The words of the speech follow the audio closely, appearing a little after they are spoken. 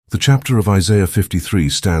The chapter of Isaiah 53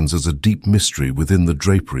 stands as a deep mystery within the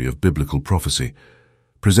drapery of biblical prophecy,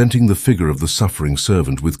 presenting the figure of the suffering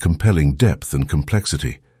servant with compelling depth and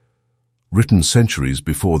complexity. Written centuries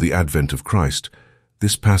before the advent of Christ,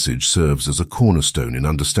 this passage serves as a cornerstone in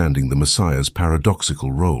understanding the Messiah's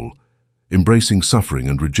paradoxical role, embracing suffering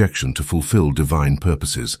and rejection to fulfill divine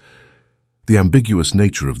purposes. The ambiguous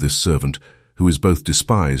nature of this servant, who is both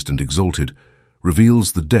despised and exalted,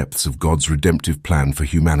 reveals the depths of God's redemptive plan for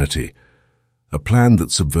humanity, a plan that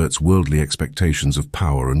subverts worldly expectations of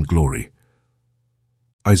power and glory.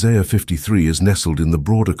 Isaiah 53 is nestled in the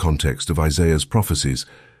broader context of Isaiah's prophecies,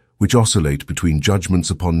 which oscillate between judgments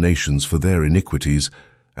upon nations for their iniquities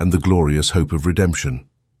and the glorious hope of redemption.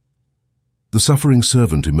 The suffering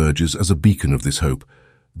servant emerges as a beacon of this hope,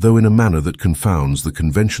 though in a manner that confounds the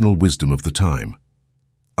conventional wisdom of the time.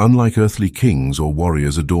 Unlike earthly kings or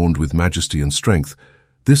warriors adorned with majesty and strength,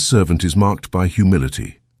 this servant is marked by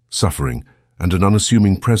humility, suffering, and an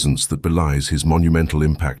unassuming presence that belies his monumental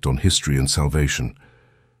impact on history and salvation.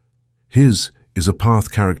 His is a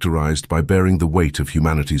path characterized by bearing the weight of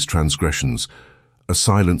humanity's transgressions, a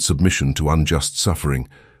silent submission to unjust suffering,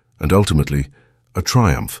 and ultimately, a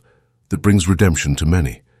triumph that brings redemption to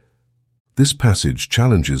many. This passage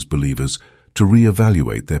challenges believers to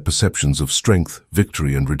re-evaluate their perceptions of strength,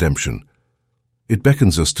 victory, and redemption. It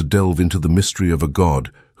beckons us to delve into the mystery of a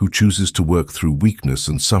God who chooses to work through weakness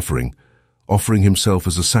and suffering, offering himself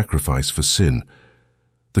as a sacrifice for sin.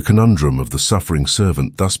 The conundrum of the suffering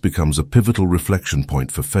servant thus becomes a pivotal reflection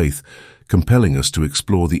point for faith, compelling us to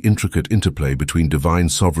explore the intricate interplay between divine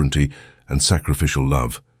sovereignty and sacrificial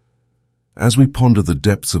love. As we ponder the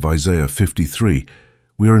depths of Isaiah 53,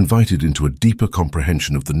 we are invited into a deeper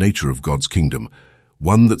comprehension of the nature of God's kingdom,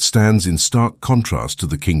 one that stands in stark contrast to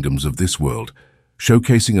the kingdoms of this world,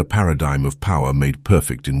 showcasing a paradigm of power made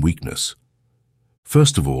perfect in weakness.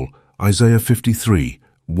 First of all, Isaiah 53,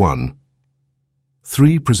 1-3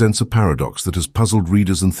 presents a paradox that has puzzled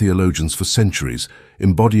readers and theologians for centuries,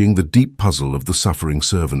 embodying the deep puzzle of the suffering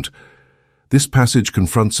servant. This passage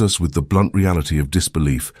confronts us with the blunt reality of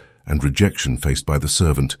disbelief and rejection faced by the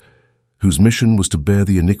servant, whose mission was to bear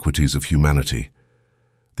the iniquities of humanity.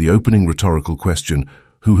 The opening rhetorical question,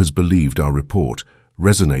 "Who has believed our report?"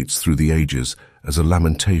 resonates through the ages as a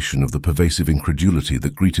lamentation of the pervasive incredulity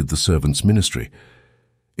that greeted the servant's ministry.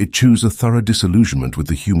 It chews a thorough disillusionment with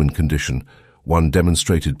the human condition, one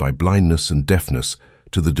demonstrated by blindness and deafness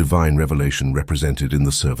to the divine revelation represented in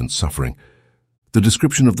the servant's suffering. The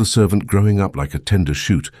description of the servant growing up like a tender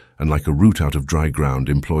shoot and like a root out of dry ground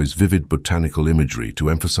employs vivid botanical imagery to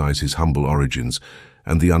emphasize his humble origins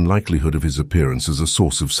and the unlikelihood of his appearance as a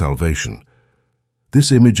source of salvation.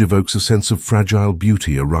 This image evokes a sense of fragile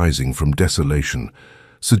beauty arising from desolation,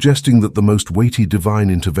 suggesting that the most weighty divine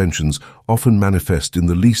interventions often manifest in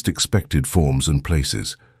the least expected forms and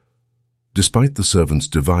places. Despite the servant's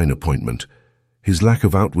divine appointment, his lack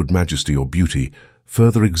of outward majesty or beauty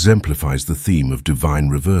further exemplifies the theme of divine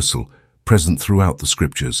reversal present throughout the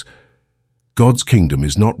scriptures. God's kingdom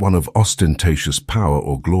is not one of ostentatious power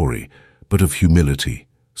or glory, but of humility,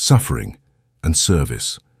 suffering, and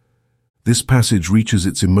service. This passage reaches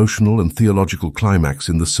its emotional and theological climax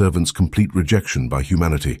in the servant's complete rejection by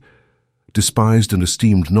humanity. Despised and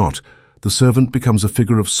esteemed not, the servant becomes a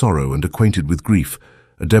figure of sorrow and acquainted with grief,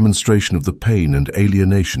 a demonstration of the pain and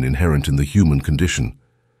alienation inherent in the human condition.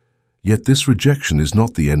 Yet this rejection is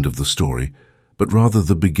not the end of the story, but rather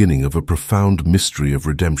the beginning of a profound mystery of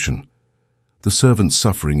redemption. The servant's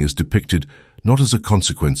suffering is depicted not as a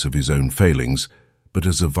consequence of his own failings, but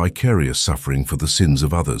as a vicarious suffering for the sins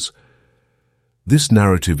of others. This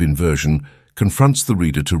narrative inversion confronts the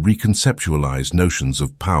reader to reconceptualize notions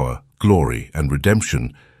of power, glory, and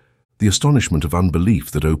redemption. The astonishment of unbelief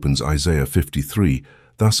that opens Isaiah 53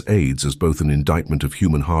 thus aids as both an indictment of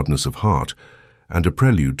human hardness of heart and a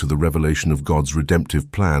prelude to the revelation of God's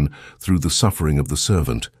redemptive plan through the suffering of the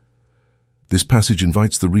servant. This passage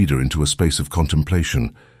invites the reader into a space of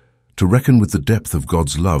contemplation, to reckon with the depth of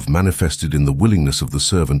God's love manifested in the willingness of the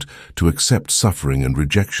servant to accept suffering and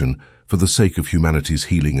rejection for the sake of humanity's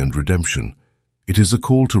healing and redemption. It is a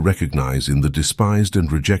call to recognize in the despised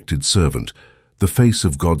and rejected servant the face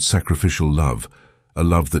of God's sacrificial love, a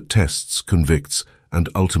love that tests, convicts, and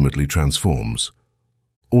ultimately transforms.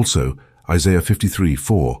 Also, Isaiah 53,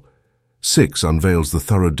 4-6 unveils the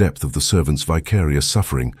thorough depth of the servant's vicarious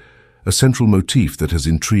suffering, a central motif that has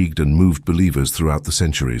intrigued and moved believers throughout the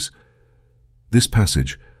centuries. This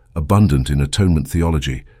passage, abundant in atonement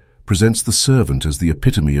theology, presents the servant as the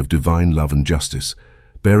epitome of divine love and justice,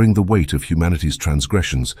 bearing the weight of humanity's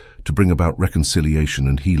transgressions to bring about reconciliation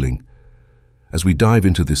and healing. As we dive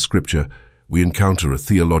into this scripture, we encounter a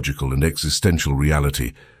theological and existential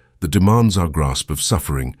reality that demands our grasp of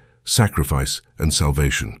suffering, sacrifice, and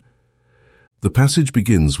salvation. The passage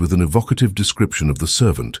begins with an evocative description of the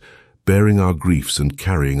servant, bearing our griefs and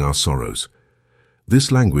carrying our sorrows.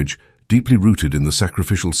 This language, deeply rooted in the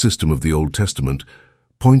sacrificial system of the Old Testament,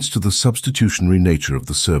 points to the substitutionary nature of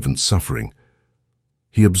the servant's suffering.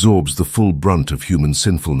 He absorbs the full brunt of human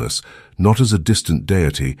sinfulness, not as a distant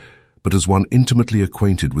deity, but as one intimately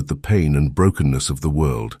acquainted with the pain and brokenness of the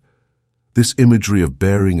world. This imagery of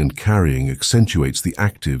bearing and carrying accentuates the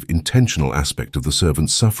active, intentional aspect of the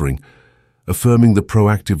servant's suffering, affirming the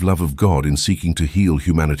proactive love of God in seeking to heal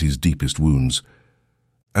humanity's deepest wounds.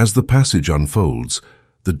 As the passage unfolds,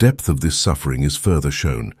 the depth of this suffering is further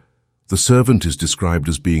shown. The servant is described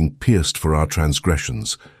as being pierced for our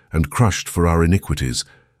transgressions and crushed for our iniquities,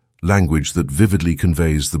 language that vividly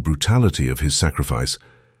conveys the brutality of his sacrifice.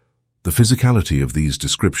 The physicality of these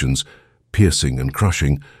descriptions, piercing and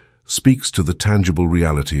crushing, speaks to the tangible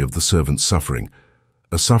reality of the servant's suffering,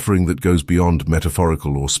 a suffering that goes beyond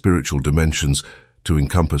metaphorical or spiritual dimensions to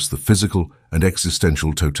encompass the physical and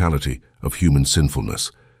existential totality of human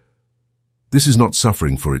sinfulness. This is not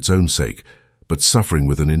suffering for its own sake, but suffering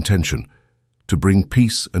with an intention, to bring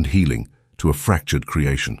peace and healing to a fractured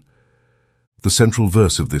creation. The central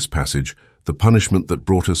verse of this passage, "The punishment that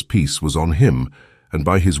brought us peace was on him, and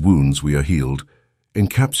by his wounds we are healed,"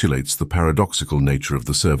 encapsulates the paradoxical nature of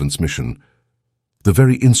the servant's mission. The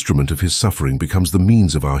very instrument of his suffering becomes the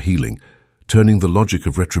means of our healing, turning the logic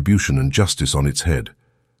of retribution and justice on its head.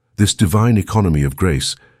 This divine economy of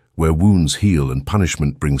grace, where wounds heal and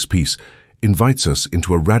punishment brings peace, invites us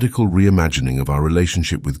into a radical reimagining of our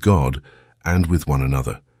relationship with God and with one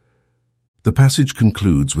another. The passage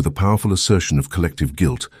concludes with a powerful assertion of collective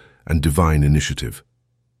guilt and divine initiative.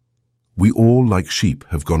 "We all, like sheep,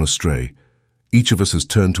 have gone astray. Each of us has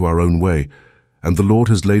turned to our own way, and the Lord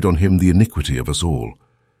has laid on him the iniquity of us all."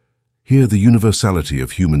 Here the universality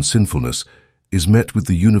of human sinfulness is met with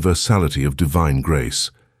the universality of divine grace.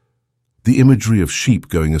 The imagery of sheep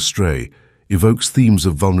going astray evokes themes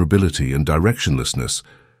of vulnerability and directionlessness,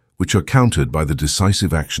 which are countered by the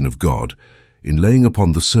decisive action of God in laying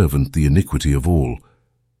upon the servant the iniquity of all.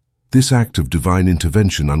 This act of divine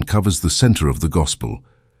intervention uncovers the center of the gospel,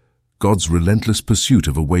 God's relentless pursuit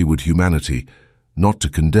of a wayward humanity, not to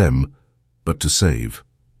condemn, but to save.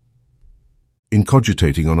 In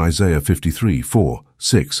cogitating on Isaiah 53, 4,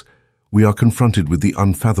 6, we are confronted with the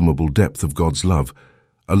unfathomable depth of God's love,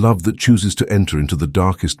 a love that chooses to enter into the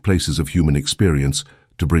darkest places of human experience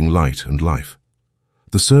to bring light and life.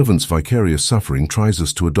 The servant's vicarious suffering tries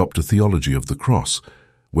us to adopt a theology of the cross,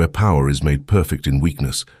 where power is made perfect in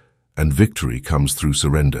weakness, and victory comes through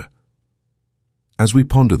surrender. As we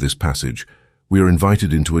ponder this passage, we are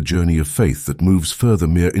invited into a journey of faith that moves further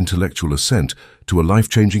mere intellectual assent to a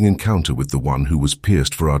life-changing encounter with the one who was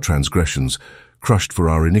pierced for our transgressions, crushed for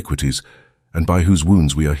our iniquities, and by whose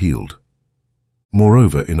wounds we are healed.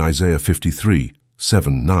 Moreover, in Isaiah 53,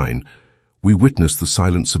 7, 9, we witness the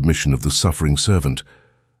silent submission of the suffering servant,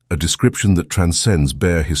 a description that transcends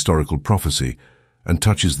bare historical prophecy and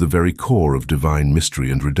touches the very core of divine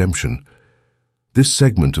mystery and redemption. This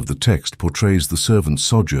segment of the text portrays the servant's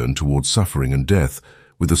sojourn towards suffering and death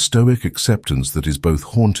with a stoic acceptance that is both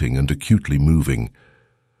haunting and acutely moving.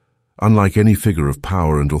 Unlike any figure of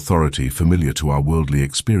power and authority familiar to our worldly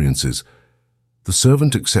experiences, the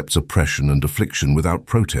servant accepts oppression and affliction without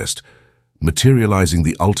protest, materializing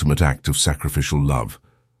the ultimate act of sacrificial love.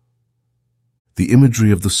 The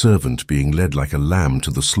imagery of the servant being led like a lamb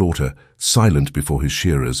to the slaughter, silent before his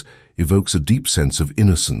shearers, evokes a deep sense of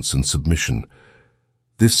innocence and submission.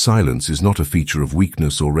 This silence is not a feature of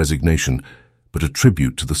weakness or resignation, but a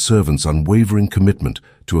tribute to the servant's unwavering commitment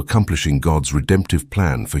to accomplishing God's redemptive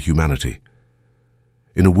plan for humanity.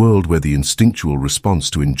 In a world where the instinctual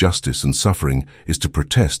response to injustice and suffering is to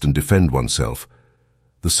protest and defend oneself,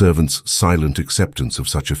 the servant's silent acceptance of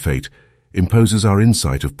such a fate imposes our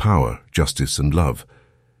insight of power, justice, and love.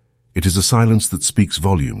 It is a silence that speaks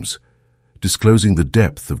volumes, disclosing the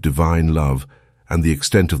depth of divine love and the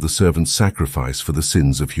extent of the servant's sacrifice for the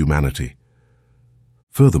sins of humanity.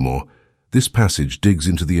 Furthermore, this passage digs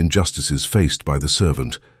into the injustices faced by the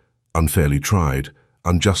servant, unfairly tried,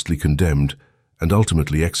 unjustly condemned, and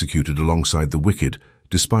ultimately executed alongside the wicked,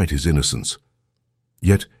 despite his innocence.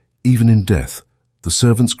 Yet, even in death, the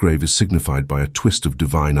servant's grave is signified by a twist of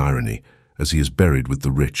divine irony, as he is buried with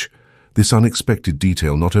the rich. This unexpected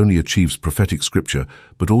detail not only achieves prophetic scripture,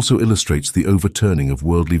 but also illustrates the overturning of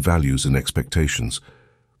worldly values and expectations.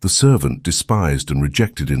 The servant, despised and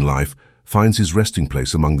rejected in life, finds his resting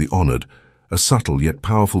place among the honored, a subtle yet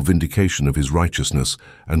powerful vindication of his righteousness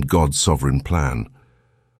and God's sovereign plan.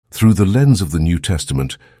 Through the lens of the New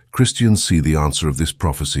Testament, Christians see the answer of this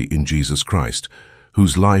prophecy in Jesus Christ,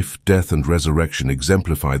 whose life, death, and resurrection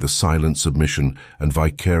exemplify the silent submission and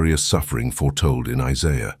vicarious suffering foretold in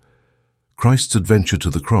Isaiah. Christ's adventure to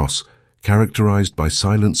the cross, characterized by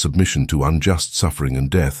silent submission to unjust suffering and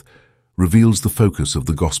death, reveals the focus of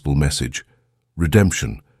the gospel message: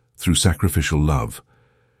 redemption through sacrificial love.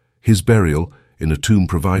 His burial, in a tomb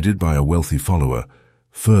provided by a wealthy follower,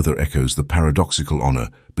 further echoes the paradoxical honor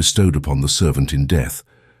bestowed upon the servant in death,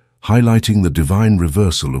 highlighting the divine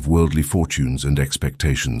reversal of worldly fortunes and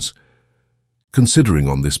expectations. Considering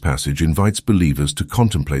on this passage invites believers to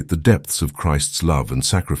contemplate the depths of Christ's love and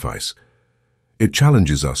sacrifice. It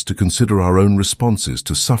challenges us to consider our own responses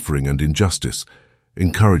to suffering and injustice,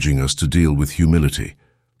 encouraging us to deal with humility,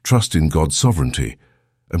 trust in God's sovereignty,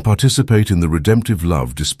 and participate in the redemptive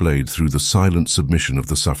love displayed through the silent submission of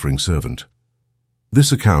the suffering servant.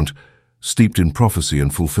 This account, steeped in prophecy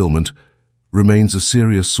and fulfillment, remains a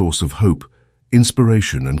serious source of hope,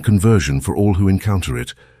 inspiration, and conversion for all who encounter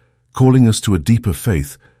it, calling us to a deeper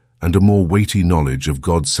faith and a more weighty knowledge of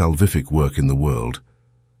God's salvific work in the world.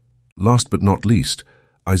 Last but not least,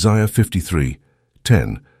 Isaiah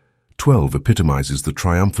 53:10-12 epitomizes the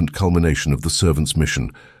triumphant culmination of the servant's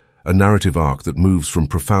mission, a narrative arc that moves from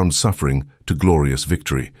profound suffering to glorious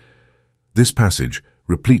victory. This passage,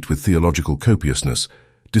 replete with theological copiousness,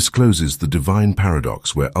 discloses the divine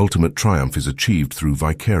paradox where ultimate triumph is achieved through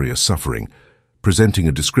vicarious suffering, presenting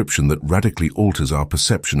a description that radically alters our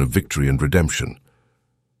perception of victory and redemption.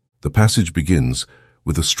 The passage begins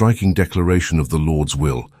with a striking declaration of the Lord's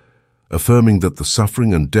will, affirming that the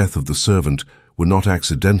suffering and death of the servant were not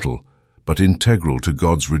accidental, but integral to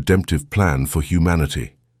God's redemptive plan for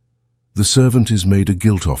humanity. The servant is made a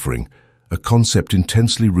guilt offering, a concept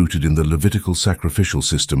intensely rooted in the Levitical sacrificial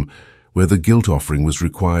system, where the guilt offering was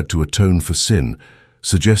required to atone for sin,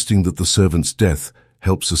 suggesting that the servant's death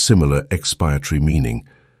helps a similar expiatory meaning.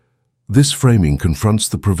 This framing confronts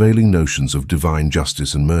the prevailing notions of divine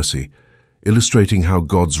justice and mercy, illustrating how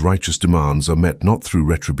God's righteous demands are met not through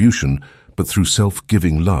retribution, but through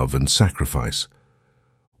self-giving love and sacrifice.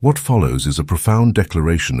 What follows is a profound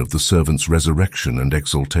declaration of the servant's resurrection and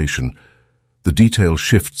exaltation. The detail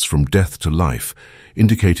shifts from death to life,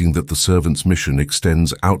 indicating that the servant's mission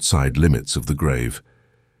extends outside limits of the grave.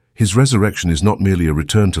 His resurrection is not merely a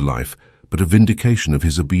return to life, but a vindication of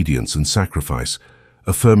his obedience and sacrifice,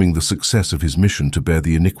 affirming the success of his mission to bear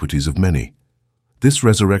the iniquities of many. This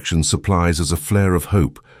resurrection supplies as a flare of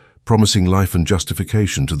hope, promising life and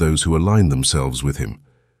justification to those who align themselves with him.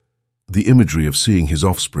 The imagery of seeing his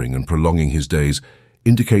offspring and prolonging his days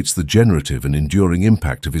indicates the generative and enduring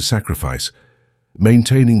impact of his sacrifice,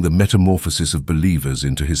 maintaining the metamorphosis of believers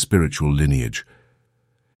into his spiritual lineage.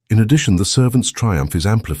 In addition, the servant's triumph is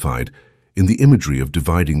amplified in the imagery of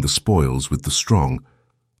dividing the spoils with the strong,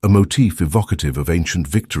 a motif evocative of ancient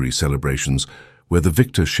victory celebrations where the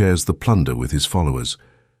victor shares the plunder with his followers.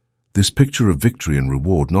 This picture of victory and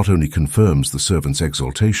reward not only confirms the servant's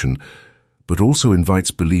exaltation, but also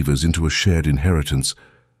invites believers into a shared inheritance,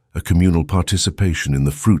 a communal participation in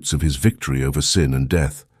the fruits of his victory over sin and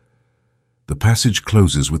death. The passage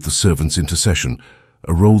closes with the servant's intercession,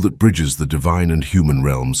 a role that bridges the divine and human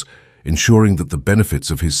realms, ensuring that the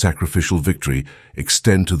benefits of his sacrificial victory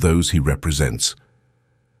extend to those he represents.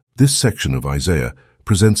 This section of Isaiah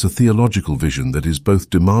presents a theological vision that is both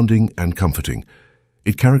demanding and comforting.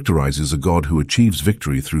 It characterizes a God who achieves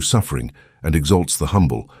victory through suffering and exalts the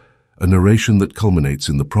humble, a narration that culminates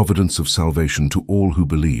in the providence of salvation to all who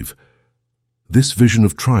believe. This vision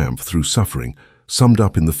of triumph through suffering, summed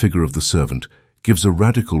up in the figure of the servant, gives a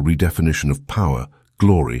radical redefinition of power,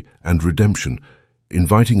 glory, and redemption,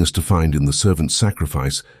 inviting us to find in the servant's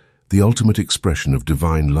sacrifice the ultimate expression of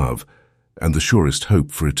divine love and the surest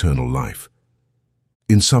hope for eternal life.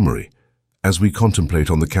 In summary, as we contemplate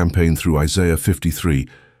on the campaign through Isaiah 53,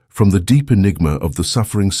 from the deep enigma of the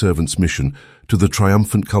suffering servant's mission to the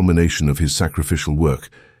triumphant culmination of his sacrificial work,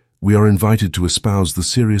 we are invited to espouse the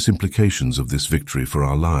serious implications of this victory for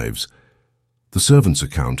our lives. The servant's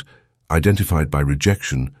account, identified by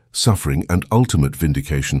rejection, suffering, and ultimate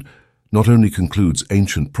vindication, not only concludes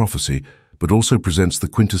ancient prophecy, but also presents the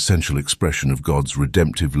quintessential expression of God's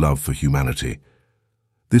redemptive love for humanity.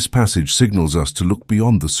 This passage signals us to look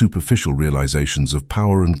beyond the superficial realizations of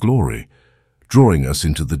power and glory, drawing us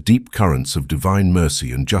into the deep currents of divine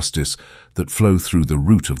mercy and justice that flow through the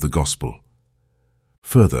root of the gospel.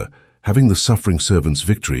 Further, having the suffering servant's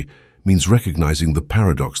victory means recognizing the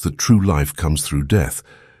paradox that true life comes through death,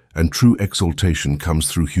 and true exaltation comes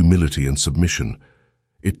through humility and submission.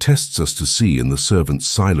 It tests us to see in the servant's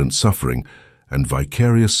silent suffering and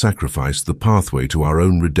vicarious sacrifice the pathway to our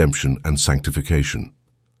own redemption and sanctification.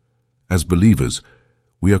 As believers,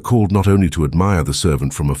 we are called not only to admire the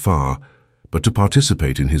servant from afar, but to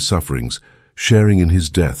participate in his sufferings, sharing in his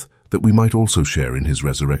death, that we might also share in his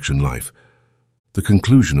resurrection life. The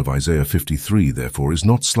conclusion of Isaiah 53, therefore, is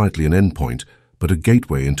not slightly an endpoint, but a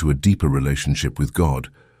gateway into a deeper relationship with God,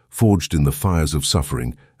 forged in the fires of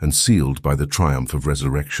suffering and sealed by the triumph of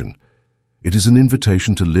resurrection. It is an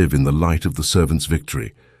invitation to live in the light of the servant's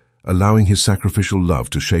victory, allowing his sacrificial love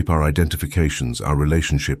to shape our identifications, our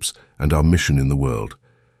relationships, and our mission in the world.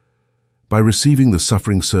 By receiving the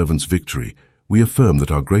suffering servant's victory, we affirm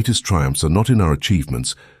that our greatest triumphs are not in our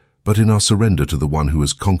achievements, but in our surrender to the one who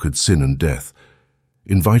has conquered sin and death,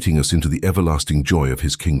 inviting us into the everlasting joy of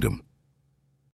his kingdom.